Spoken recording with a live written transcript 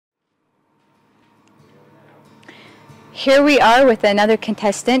Here we are with another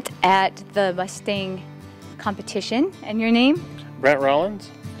contestant at the Mustang competition. And your name? Brent Rollins,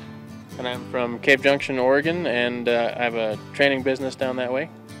 and I'm from Junction, Oregon, and I have a training business down that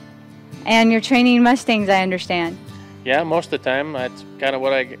way. And you're training Mustangs, I understand. Yeah, most of the time. That's kind of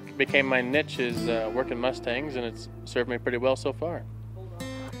what I became my niche, is working Mustangs, and it's served me pretty well so far.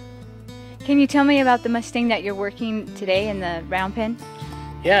 Can you tell me about the Mustang that you're working today in the round pen?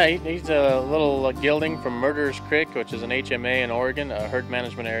 Yeah, he's a little gelding from Murderers Creek, which is an HMA in Oregon, a herd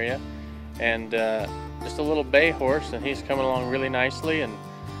management area, and just a little bay horse, and he's coming along really nicely. And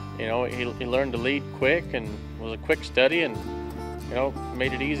you know, he learned to lead quick and was a quick study, and you know,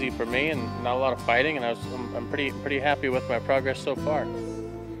 made it easy for me and not a lot of fighting. And I'm pretty happy with my progress so far.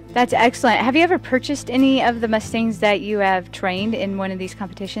 That's excellent. Have you ever purchased any of the Mustangs that you have trained in one of these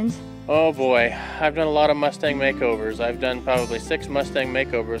competitions? Oh boy, I've done a lot of Mustang makeovers. I've done probably 6 Mustang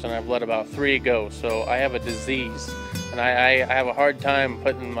makeovers, and I've let about 3 go. So I have a disease, and I have a hard time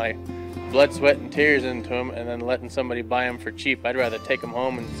putting my blood, sweat, and tears into them and then letting somebody buy them for cheap. I'd rather take them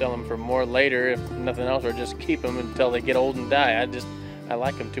home and sell them for more later, if nothing else, or just keep them until they get old and die. I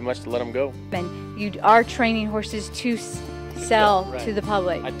like them too much to let them go. And you are training horses to sell right to the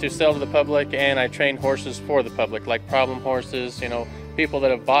public. To sell to the public, and I train horses for the public, like problem horses, you know, people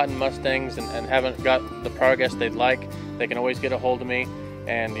that have bought Mustangs and haven't got the progress they'd like. They can always get a hold of me,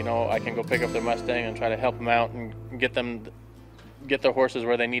 and you know, I can go pick up their Mustang and try to help them out and get their horses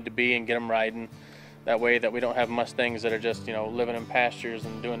where they need to be and get them riding. That way that we don't have Mustangs that are just, you know, living in pastures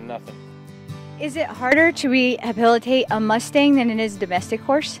and doing nothing. Is it harder to rehabilitate a Mustang than it is a domestic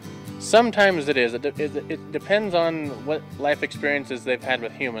horse? Sometimes it is. It depends on what life experiences they've had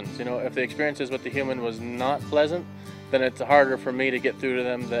with humans. You know, if the experiences with the human was not pleasant, then it's harder for me to get through to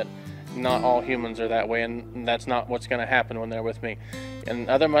them that not all humans are that way, and that's not what's going to happen when they're with me. And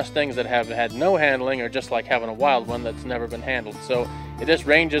other Mustangs that have had no handling are just like having a wild one that's never been handled. So it just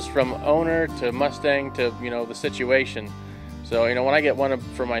ranges from owner to Mustang to, you know, the situation. So, you know, when I get one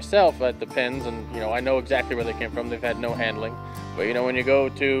for myself, that depends, and, you know, I know exactly where they came from. They've had no handling. But, you know, when you go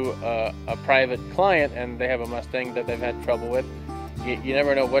to a private client and they have a Mustang that they've had trouble with, you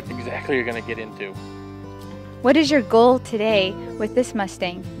never know what exactly you're going to get into. What is your goal today with this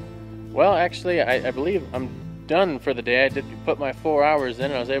Mustang? Well, actually, I believe I'm done for the day. I did put my 4 hours in,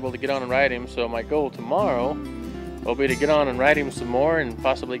 and I was able to get on and ride him. So my goal tomorrow will be to get on and ride him some more and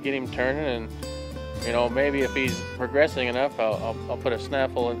possibly get him turning. And, you know, maybe if he's progressing enough, I'll put a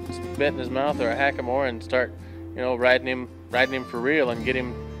snaffle and bit in his mouth or a hackamore and start, you know, riding him for real and get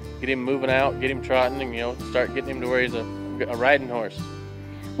him moving out, get him trotting, and, you know, start getting him to where he's a riding horse.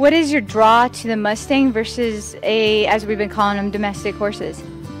 What is your draw to the Mustang versus as we've been calling them, domestic horses?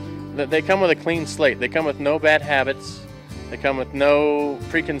 They come with a clean slate. They come with no bad habits. They come with no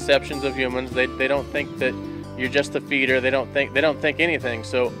preconceptions of humans. They don't think that you're just a feeder. They don't think anything.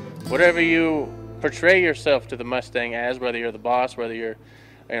 So whatever you portray yourself to the Mustang as, whether you're the boss, whether you're,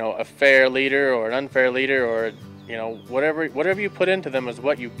 you know, a fair leader or an unfair leader, or, you know, whatever you put into them is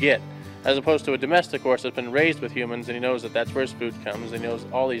what you get. As opposed to a domestic horse that's been raised with humans, and he knows that that's where his food comes, and he knows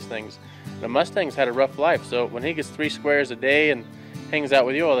all these things. The Mustang's had a rough life, so when he gets 3 squares a day and hangs out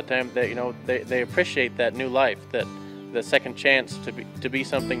with you all the time, that, you know, they appreciate that new life, that the second chance to be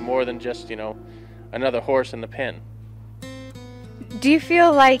something more than just, you know, another horse in the pen. Do you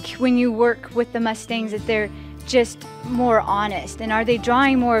feel like when you work with the Mustangs that they're just more honest, and are they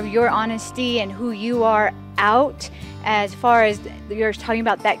drawing more of your honesty and who you are out, as far as you're talking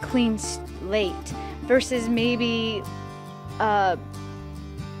about that clean slate, versus maybe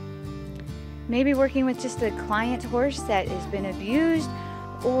working with just a client horse that has been abused,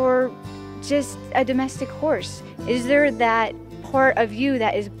 or just a domestic horse? Is there that part of you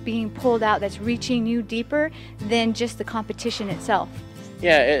that is being pulled out that's reaching you deeper than just the competition itself?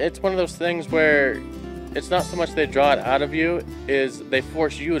 Yeah, it's one of those things where it's not so much they draw it out of you, is they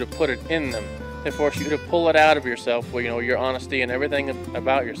force you to put it in them. They force you to pull it out of yourself, you know, your honesty and everything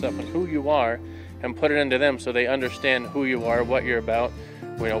about yourself and who you are, and put it into them so they understand who you are, what you're about,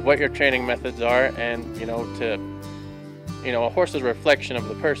 you know, what your training methods are, and, you know, a horse is a reflection of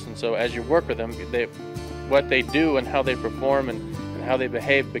the person. So as you work with them, what they do and how they perform and how they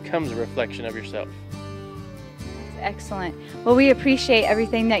behave becomes a reflection of yourself. Excellent. Well, we appreciate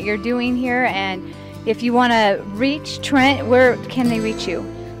everything that you're doing here, and if you want to reach Trent, where can they reach you?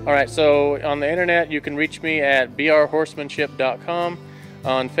 All right, so on the internet, you can reach me at brhorsemanship.com.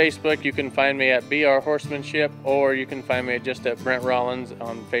 On Facebook, you can find me at brhorsemanship, or you can find me just at Brent Rollins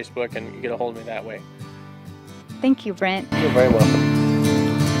on Facebook, and get a hold of me that way. Thank you, Brent. You're very welcome.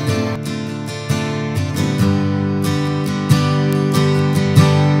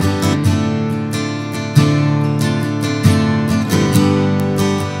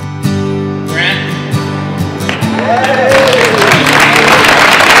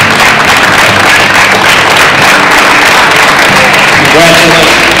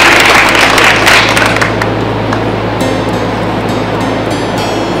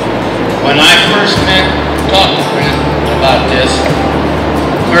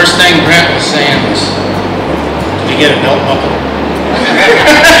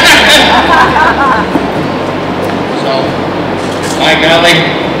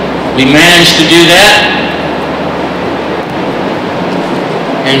 We managed to do that.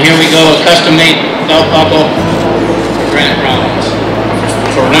 And here we go, a custom-made belt buckle for Brent Rollins.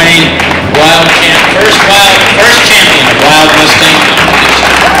 For winning first champion of Wild Mustang Competition.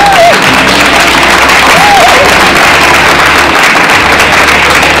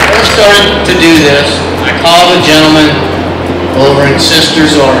 First started to do this, I called a gentleman over in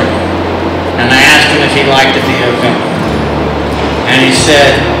Sisters, Oregon, and I asked him if he'd like to be a vendor. And he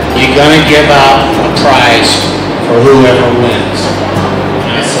said, "You're going to give out a prize for whoever wins."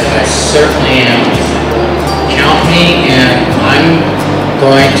 And I said, "I certainly am." He said, "Count me in. I'm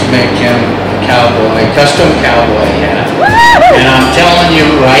going to make him a cowboy, custom cowboy hat. And I'm telling you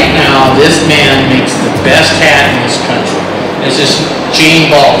right now, this man makes the best hat in this country. This is Gene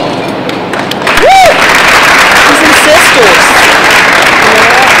Baldwin." He's in Sisters.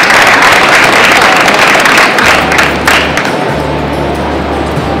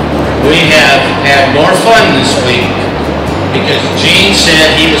 We have had more fun this week because Gene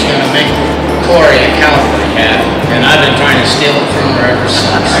said he was going to make Corey a cowboy hat, and I've been trying to steal it from her ever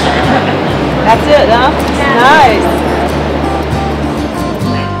since. That's it, huh? Nice.